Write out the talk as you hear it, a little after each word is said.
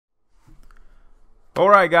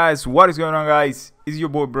Alright guys, what is going on guys? It's your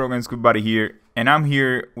boy Broken Scoot Buddy here, and I'm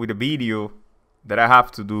here with a video that I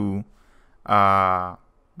have to do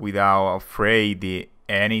without afraid of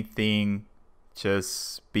anything,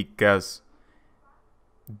 just because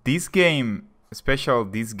this game, especially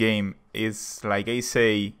this game, is, like I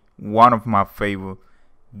say, one of my favorite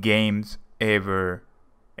games ever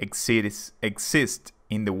exist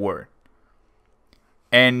in the world.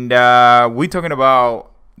 And we're talking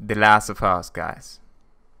about The Last of Us, guys.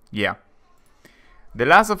 Yeah, The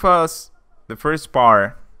Last of Us, the first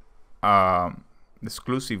part, the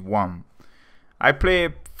exclusive one. I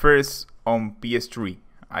played first on PS3.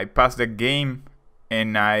 I passed the game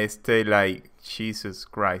and I stayed like, Jesus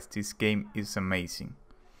Christ, this game is amazing.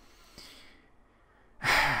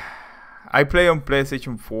 I play on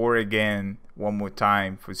PlayStation 4 again one more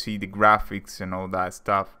time to see the graphics and all that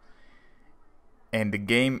stuff, and the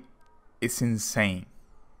game is insane.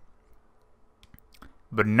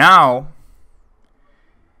 But now,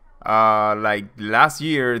 like last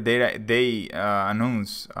year, they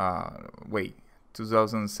announced,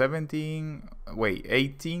 2017,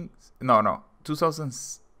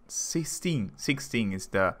 2016 is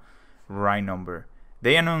the right number.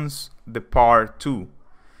 They announced the part 2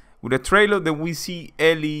 with a trailer that we see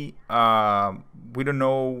Ellie. We don't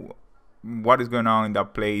know what is going on in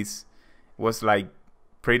that place. It was like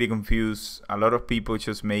pretty confused. A lot of people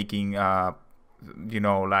just making you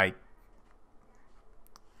know, like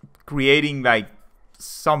creating like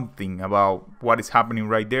something about what is happening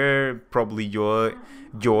right there. Probably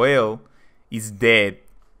Joel is dead,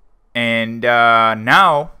 and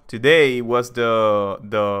now today was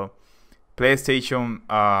the PlayStation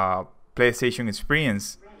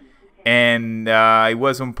experience, and it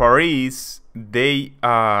was on Paris. They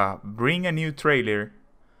bring a new trailer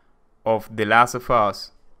of The Last of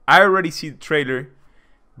Us. I already see the trailer,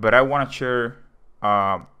 but I want to share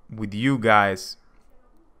with you guys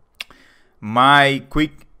my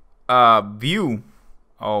quick view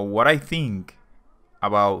of what I think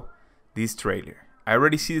about this trailer. I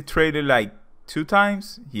already see the trailer like 2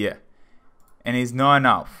 times, yeah, and it's not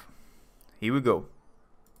enough. Here we go.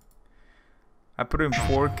 I put it in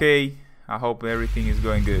 4K. I hope everything is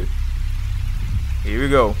going good. Here we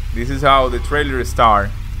go. This is how the trailer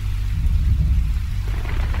starts.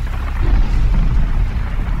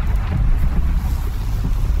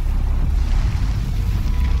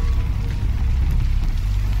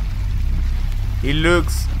 It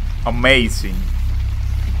looks amazing.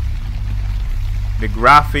 The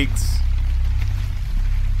graphics.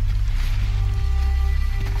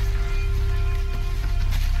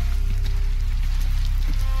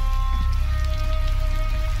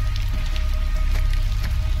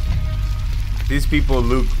 These people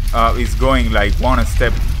look is going like one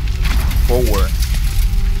step forward.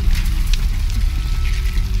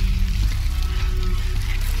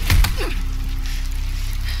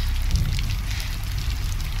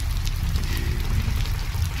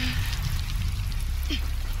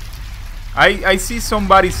 I see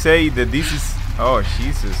somebody say that this is, oh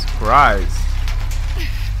Jesus Christ,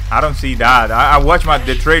 I don't see that. I watch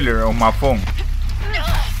the trailer on my phone.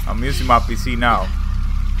 I'm using my PC now.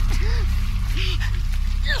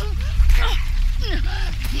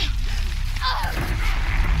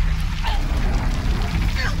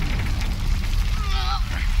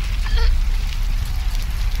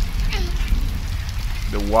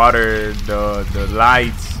 The water, the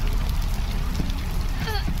lights.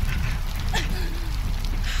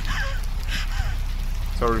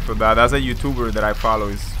 Sorry for that. That's a YouTuber that I follow.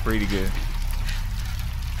 Is pretty good.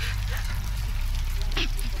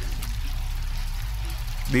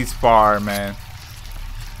 This far, man.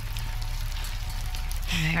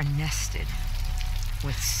 They are nested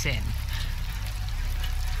with sin.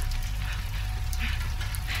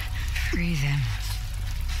 Free them,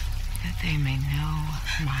 that they may know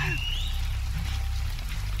my.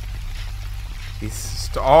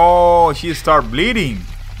 Oh, she start bleeding.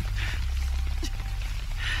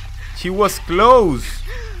 She was close.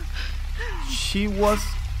 She was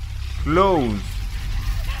close.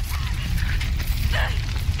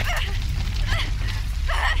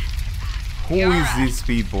 Who is these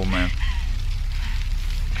people, man?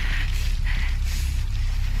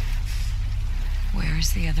 Where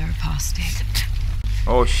is the other apostate?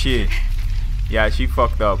 Oh shit. Yeah, she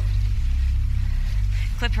fucked up.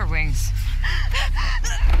 Clip her wings.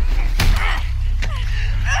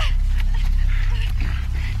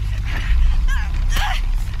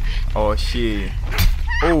 Oh shit.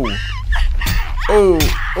 Oh. Oh.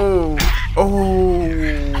 Oh.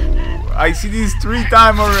 Oh. I see this 3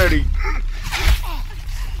 times already.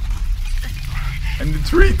 And the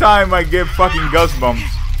 3 times I get fucking goosebumps.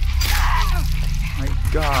 My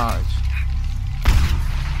gosh.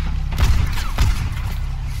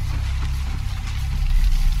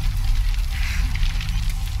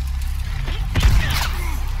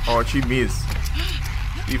 Oh, she missed.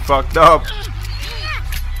 She fucked up.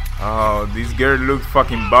 Oh, this girl looks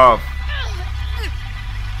fucking buff.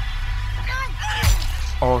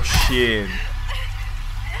 Oh shit.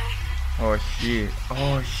 Oh shit.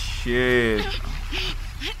 Oh shit.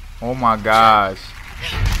 Oh my gosh.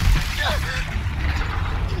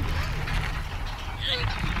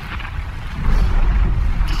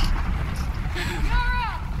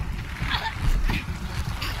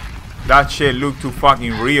 That shit looked too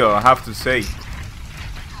fucking real, I have to say.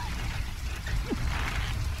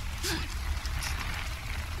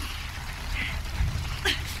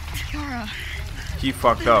 She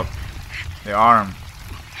fucked up. The arm.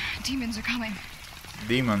 Demons are coming.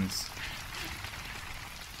 Demons.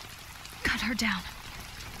 Cut her down.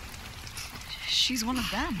 She's one of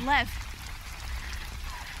them. Lev.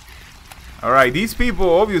 Alright, these people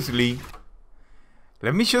obviously...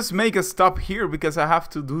 Let me just make a stop here because I have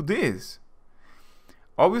to do this.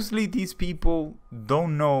 Obviously these people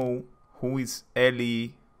don't know who is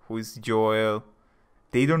Ellie, who is Joel.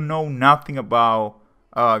 They don't know nothing about...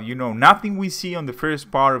 you know, nothing we see on the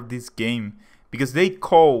first part of this game, because they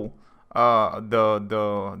call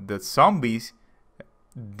the zombies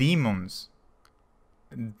demons.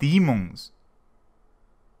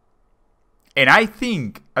 And I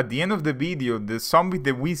think at the end of the video, the zombies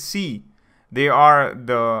that we see, they are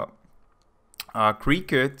the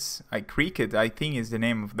crickets. Cricket, I think, is the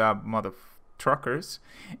name of that mother truckers,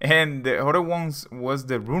 and the other ones was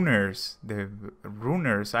the runners.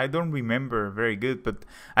 I don't remember very good, but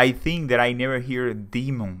I think that I never hear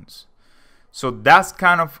demons. So that's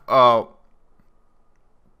kind of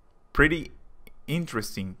pretty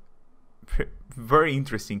interesting, very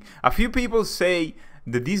interesting. A few people say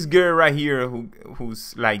that this girl right here,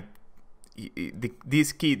 who's like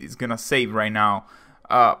this kid is gonna save right now,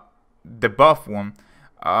 the buff one.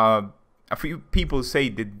 A few people say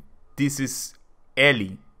that this is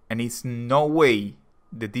Ellie, and it's no way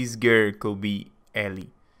that this girl could be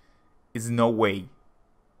Ellie. It's no way.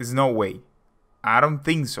 It's no way. I don't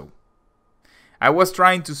think so. I was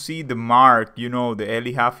trying to see the mark, you know, the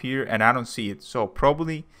Ellie have here, and I don't see it. So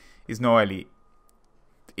probably it's no Ellie.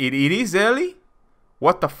 It is Ellie?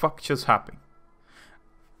 What the fuck just happened?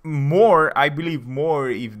 More, I believe more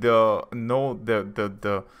if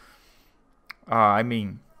I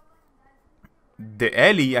mean, the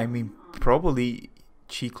Ellie, I mean, probably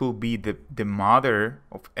she could be the mother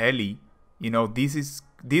of Ellie. You know, this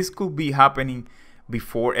could be happening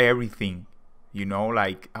before everything. You know,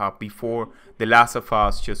 like before The Last of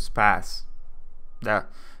Us just passed. That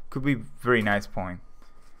could be a very nice point.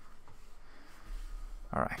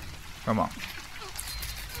 All right, come on.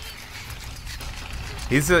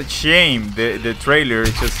 It's a shame the trailer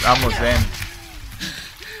is just almost end.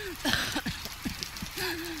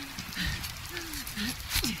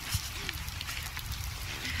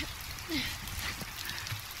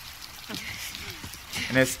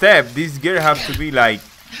 And a step, this girl have to be like,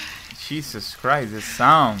 Jesus Christ, the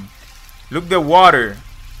sound. Look the water.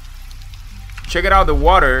 Check it out, the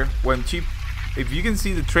water when she, if you can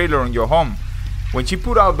see the trailer on your home, when she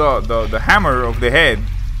put out the hammer of the head,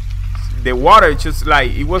 the water just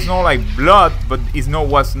like, it was not like blood, but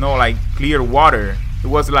was not like clear water. It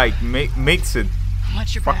was like mixed.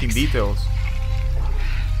 Fucking details.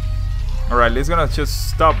 All right, let's gonna just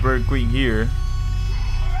stop very quick here.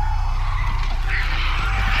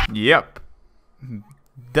 Yep,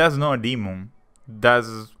 that's not a demon. That's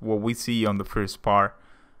what we see on the first part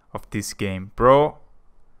of this game, bro.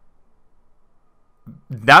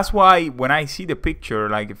 That's why when I see the picture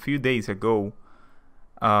like a few days ago,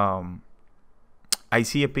 I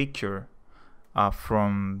see a picture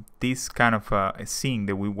from this kind of a scene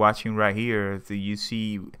that we're watching right here. So you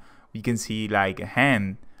can see like a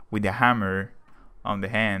hand with a hammer on the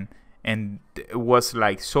hand, and it was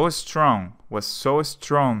like so strong,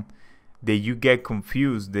 that you get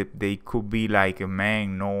confused that they could be like a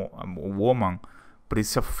man, no, a woman, but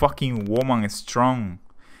it's a fucking woman strong.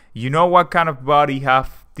 You know what kind of body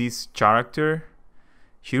have this character?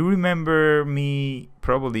 You remember me?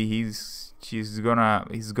 Probably he's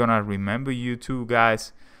gonna remember you too,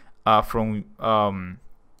 guys. From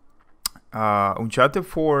Uncharted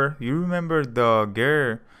 4. You remember the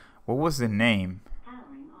girl? What was the name?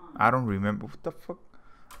 I don't remember. What the fuck?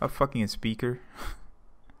 A fucking speaker.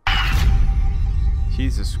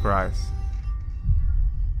 Jesus Christ.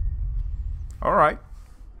 Alright.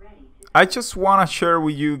 I just want to share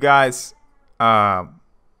with you guys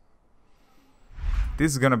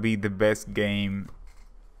this is gonna be the best game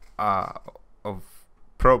of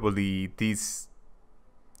probably this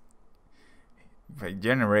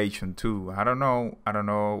generation too. I don't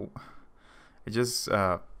know. It's just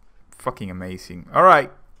fucking amazing. All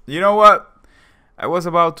right, you know what? I was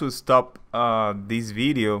about to stop this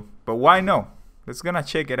video, but why no? Let's gonna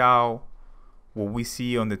check it out. What we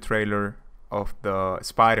see on the trailer of the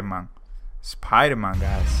Spider-Man. Spider-Man,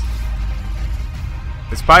 guys.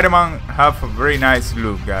 The Spider-Man have a very nice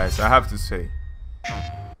look, guys. I have to say.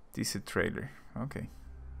 This is a trailer. Okay.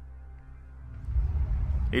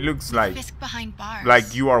 It looks like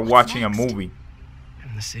you are watching a movie.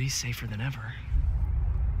 And the city's safer than ever.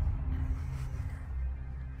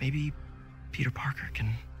 Maybe Peter Parker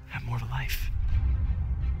can have more of a life.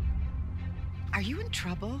 Are you in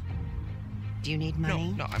trouble? Do you need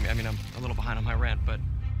money? No, I mean, I'm a little behind on my rent, but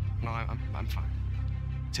no, I'm fine.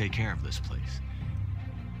 Take care of this place.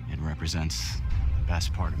 It represents the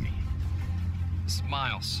best part of me. This is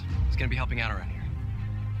Miles. He's gonna be helping out around here.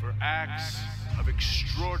 For acts of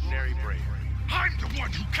extraordinary bravery. I'm the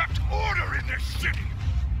one who kept order in this city!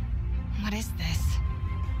 What is this?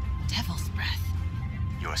 Devil's breath.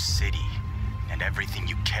 Your city and everything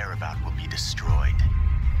you care about will be destroyed.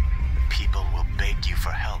 People will beg you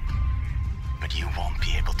for help, but you won't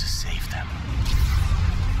be able to save them.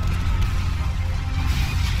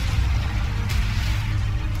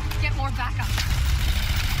 Get more backup.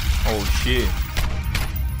 Oh shit.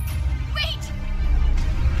 Wait!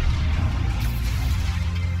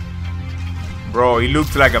 Bro, it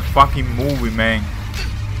looks like a fucking movie, man.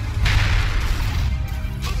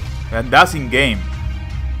 And that's in game.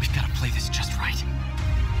 We've got to play this just right.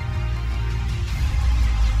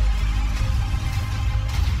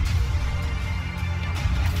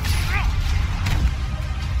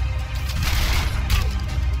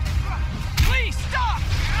 Please stop!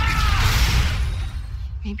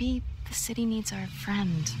 Maybe the city needs our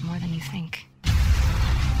friend more than you think.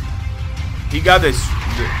 He got this.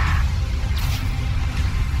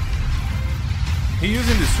 He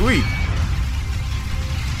using the suite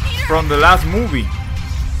from the last movie.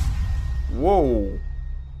 Whoa.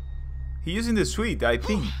 He using the suite, I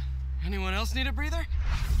think. Anyone else need a breather?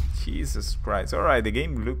 Jesus Christ. Alright, the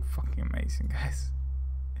game look fucking amazing, guys.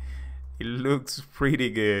 It looks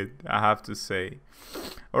pretty good, I have to say.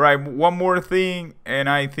 Alright, one more thing, and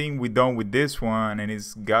I think we're done with this one, and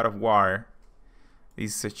it's God of War.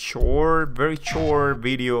 It's a short, very short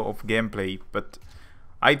video of gameplay, but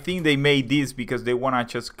I think they made this because they want to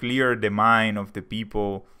just clear the mind of the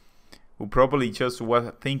people who probably just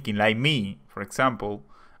was thinking, like me, for example,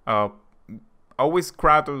 always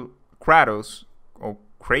Kratos, or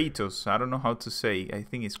Kratos, I don't know how to say, I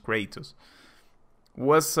think it's Kratos,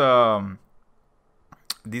 was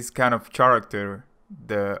this kind of character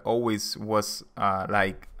that always was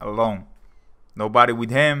like alone, nobody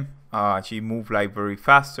with him. She moved like very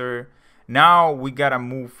faster. Now we gotta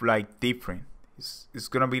move like different. It's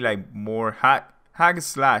gonna be like more hack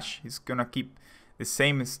slash. It's gonna keep the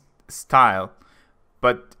same style,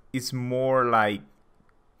 but it's more like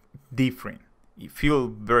different. It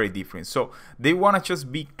feels very different. So they wanna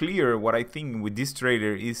just be clear. What I think with this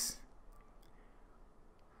trailer is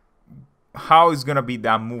how is gonna be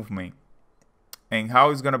that movement and how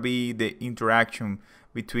is gonna be the interaction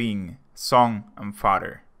between son and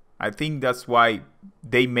father. I think that's why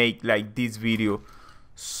they make like this video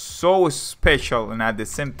so special and at the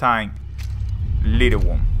same time little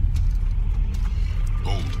one.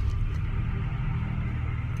 Hold.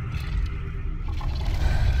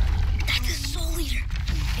 That's a soul eater.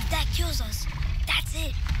 If that kills us, that's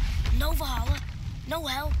it. No Valhalla, no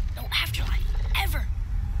hell, no afterlife, ever.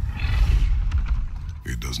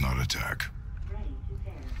 It does not attack.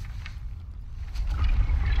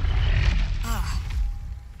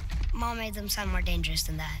 Mom made them sound more dangerous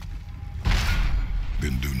than that.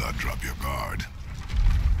 Then do not drop your guard.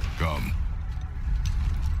 Come.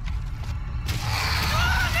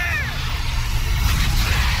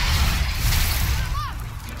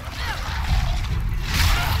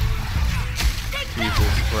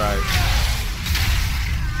 Jesus Christ.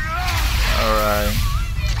 Alright.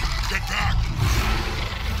 Get back!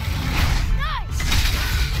 Nice!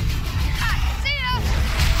 See ya!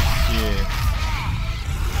 Yeah.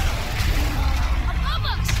 Above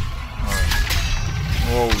us!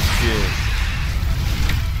 Oh shit.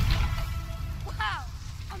 Wow!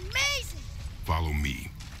 Amazing! Follow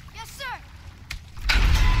me. Yes, sir!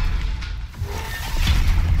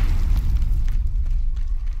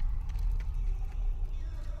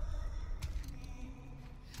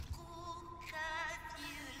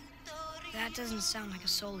 That doesn't sound like a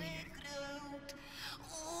soul eater.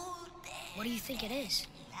 What do you think it is?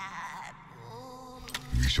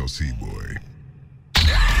 We shall see, boy.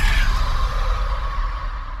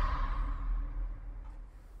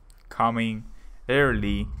 Coming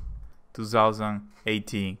early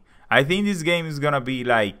 2018. I think this game is gonna be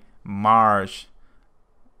like March,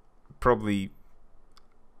 probably,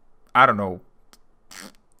 I don't know,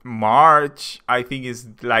 March. I think is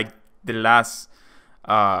like the last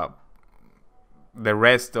the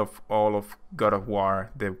rest of all of God of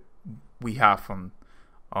War that we have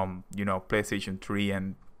on you know, PlayStation 3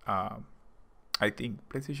 and I think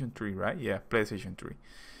PlayStation 3, right? Yeah, PlayStation 3.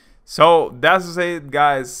 So that's it,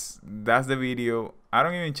 guys. That's the video. I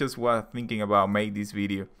don't even just was thinking about make this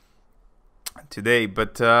video today,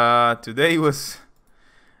 but today was,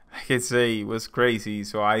 like I say, it was crazy.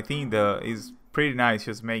 So I think it's pretty nice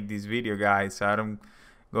just make this video, guys. I don't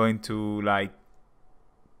going to, like,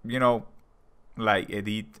 you know, like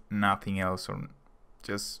edit nothing else, or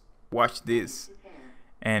just watch this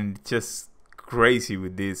and just crazy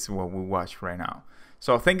with this what we watch right now.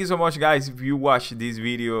 So thank you so much, guys. If you watch this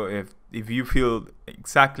video, if you feel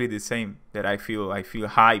exactly the same that I feel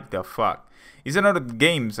hyped the fuck. It's another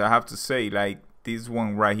games, I have to say, like this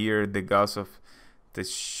one right here, the Ghost of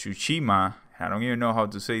Tsushima. I don't even know how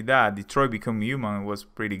to say that. Detroit Become Human was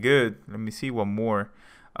pretty good. Let me see one more.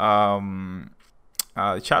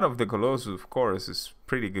 Shadow of the Colossus, of course, is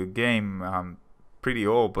pretty good game. Pretty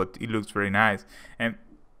old, but it looks very nice. And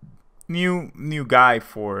new guy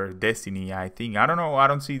for Destiny, I think. I don't know. I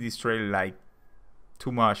don't see this trailer like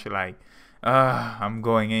too much. Like, I'm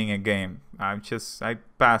going in a game. I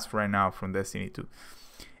passed right now from Destiny 2.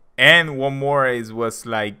 And one more was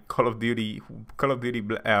like Call of Duty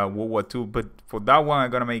World War II. But for that one,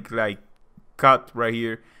 I'm gonna make like cut right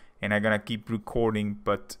here, and I'm gonna keep recording,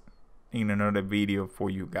 but in another video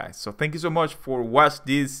for you guys. So thank you so much for watching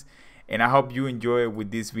this, and I hope you enjoy it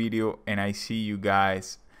with this video, and I see you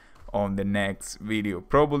guys on the next video.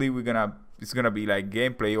 Probably it's gonna be like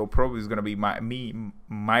gameplay, or probably it's gonna be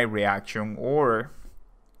my reaction, or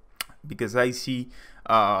because I see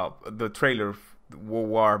the trailer World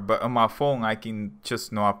War, but on my phone I can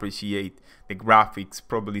just not appreciate the graphics.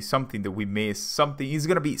 Probably something that we missed. Something is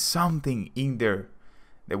gonna be something in there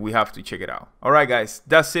that we have to check it out. All right, guys,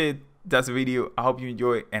 that's it. That's the video. I hope you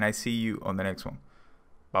enjoy, and I see you on the next one.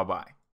 Bye bye.